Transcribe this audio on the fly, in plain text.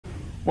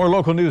More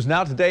local news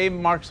now. Today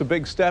marks a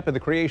big step in the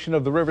creation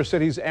of the River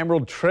City's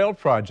Emerald Trail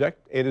project.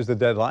 It is the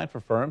deadline for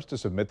firms to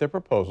submit their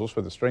proposals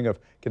for the string of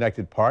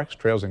connected parks,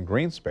 trails, and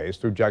green space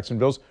through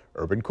Jacksonville's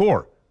urban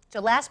core.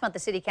 So last month,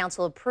 the City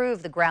Council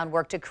approved the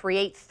groundwork to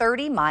create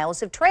 30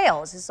 miles of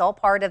trails. This is all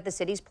part of the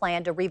city's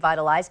plan to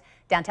revitalize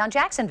downtown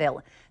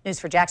Jacksonville.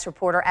 News4Jax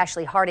reporter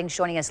Ashley Harding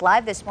joining us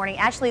live this morning.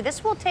 Ashley,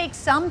 this will take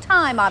some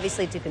time,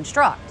 obviously, to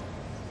construct.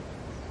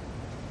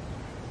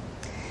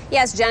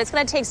 Yes, Jen, it's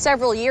going to take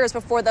several years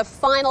before the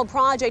final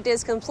project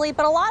is complete,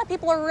 but a lot of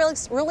people are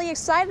really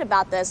excited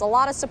about this. A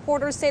lot of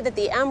supporters say that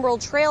the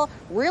Emerald Trail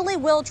really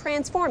will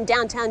transform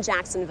downtown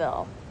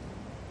Jacksonville.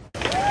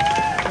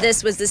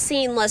 This was the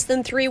scene less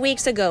than 3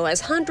 weeks ago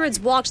as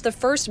hundreds walked the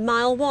first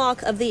mile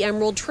walk of the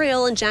Emerald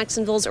Trail in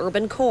Jacksonville's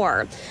urban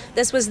core.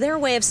 This was their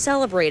way of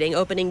celebrating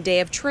opening day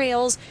of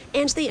trails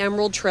and the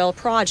Emerald Trail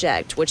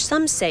project, which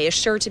some say is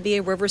sure to be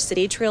a River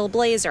City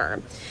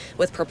trailblazer.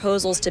 With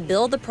proposals to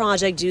build the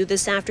project due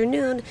this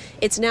afternoon,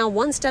 it's now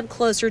one step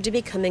closer to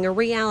becoming a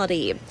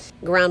reality.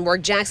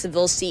 Groundwork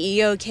Jacksonville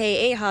CEO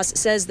Kay Ahas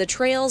says the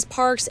trails,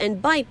 parks,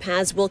 and bike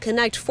paths will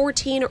connect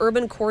 14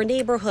 urban core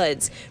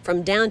neighborhoods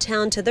from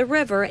downtown to the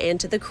river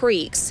and to the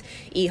creeks.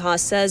 Ahas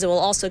says it will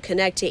also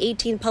connect to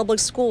 18 public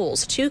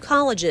schools, 2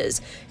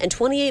 colleges, and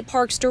 28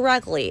 parks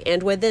directly,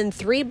 and within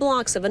 3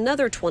 blocks of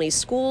another 20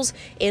 schools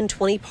and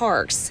 20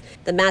 parks.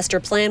 The master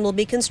plan will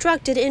be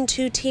constructed in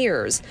 2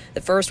 tiers.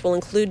 The first will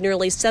include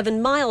nearly 7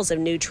 miles of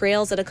new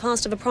trails at a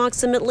cost of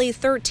approximately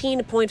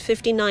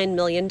 $13.59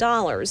 million.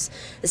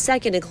 The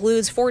second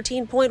includes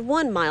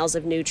 14.1 miles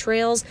of new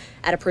trails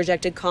at a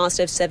projected cost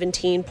of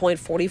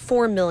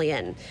 $17.44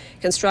 million.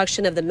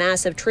 Construction of the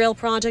massive trail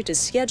project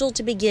is scheduled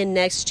to begin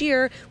next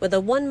year, with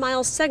a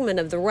 1-mile segment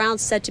of the route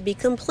set to be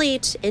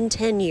complete in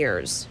 10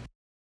 years.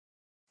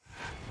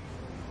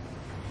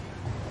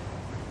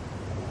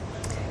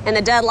 And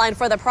the deadline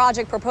for the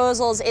project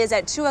proposals is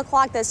at 2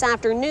 o'clock this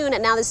afternoon.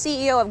 And now the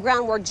CEO of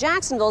Groundwork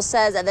Jacksonville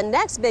says that the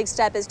next big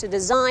step is to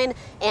design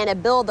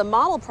and build the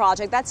model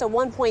project. That's a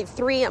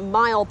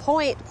 1.3-mile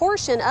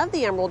portion of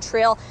the Emerald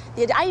Trail.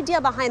 The idea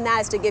behind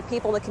that is to give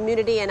people in the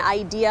community an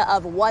idea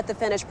of what the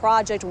finished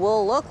project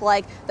will look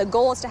like. The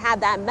goal is to have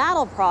that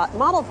model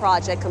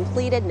project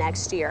completed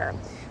next year.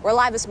 We're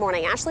live this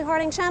morning. Ashley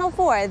Harding, Channel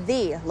 4,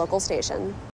 the local station.